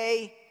all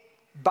day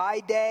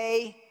by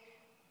day.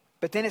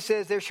 But then it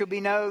says there shall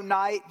be no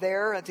night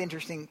there. That's an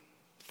interesting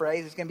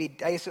phrase. It's going to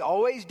be, I guess,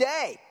 always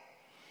day.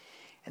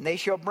 And they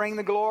shall bring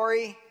the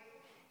glory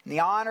and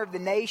the honor of the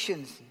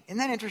nations. Isn't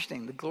that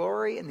interesting? The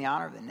glory and the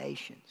honor of the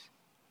nations.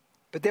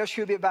 But there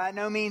shall be by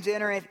no means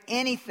enter in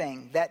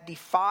anything that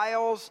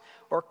defiles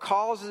or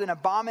causes an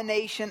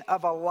abomination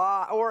of a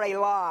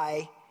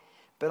lie,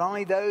 but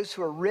only those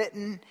who are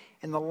written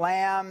in the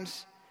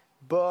Lamb's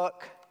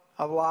book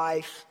of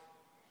life.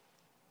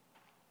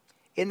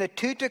 In the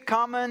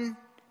Tutankhamun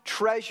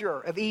treasure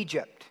of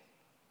Egypt,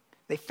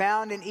 they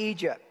found in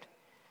Egypt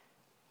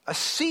a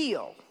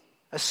seal.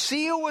 A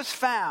seal was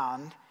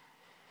found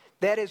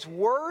that is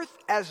worth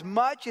as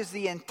much as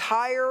the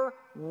entire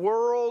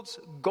world's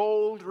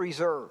gold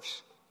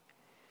reserves,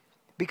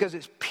 because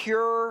it's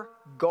pure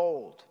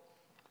gold,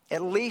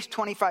 at least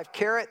 25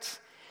 carats.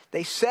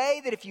 They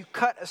say that if you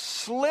cut a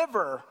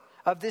sliver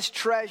of this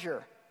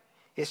treasure,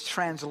 it's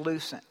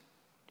translucent.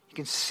 You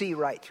can see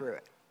right through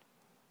it.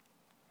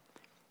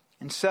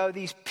 And so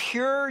these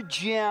pure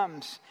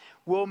gems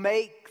will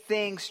make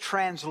things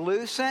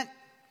translucent,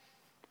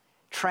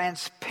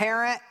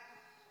 transparent,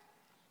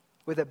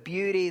 with a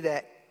beauty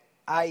that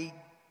I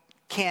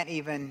can't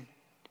even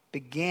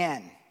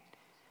begin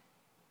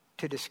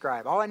to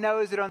describe. All I know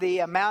is that on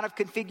the Mount of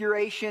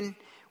Configuration,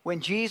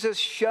 when Jesus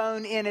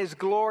shone in his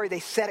glory,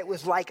 they said it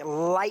was like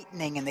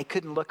lightning and they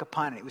couldn't look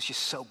upon it. It was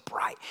just so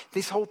bright.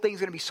 This whole thing's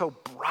going to be so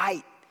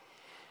bright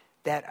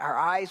that our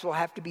eyes will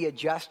have to be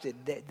adjusted.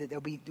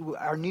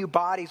 Our new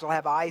bodies will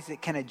have eyes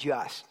that can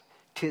adjust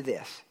to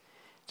this.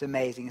 It's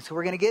amazing. And so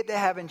we're going to get to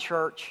heaven,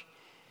 church.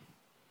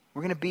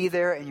 We're going to be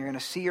there, and you're going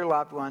to see your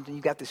loved ones, and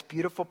you've got this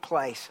beautiful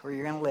place where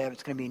you're going to live.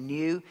 It's going to be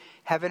new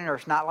heaven and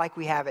earth, not like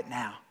we have it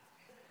now.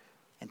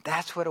 And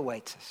that's what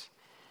awaits us.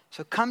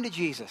 So come to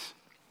Jesus.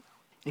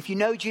 If you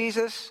know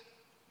Jesus,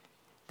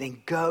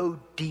 then go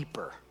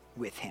deeper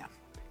with him.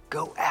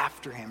 Go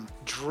after him.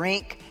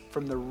 Drink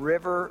from the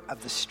river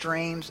of the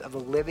streams of the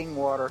living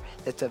water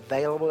that's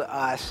available to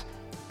us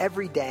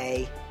every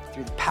day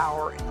through the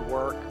power and the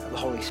work of the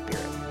Holy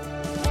Spirit.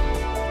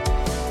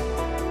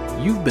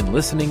 You've been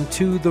listening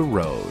to The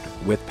Road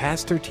with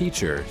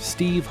pastor-teacher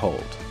Steve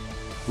Holt.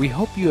 We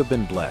hope you have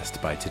been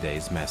blessed by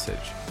today's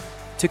message.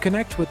 To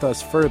connect with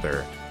us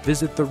further,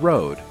 visit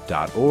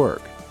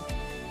theroad.org.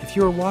 If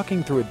you are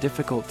walking through a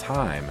difficult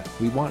time,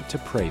 we want to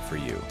pray for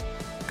you.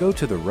 Go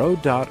to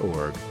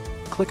theroad.org,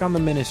 click on the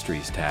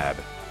Ministries tab,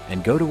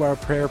 and go to our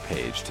prayer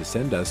page to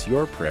send us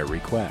your prayer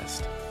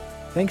request.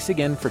 Thanks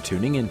again for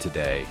tuning in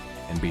today,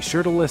 and be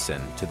sure to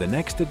listen to the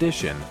next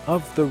edition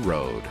of The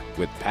Road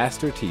with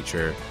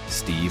pastor-teacher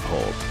Steve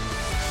Holt.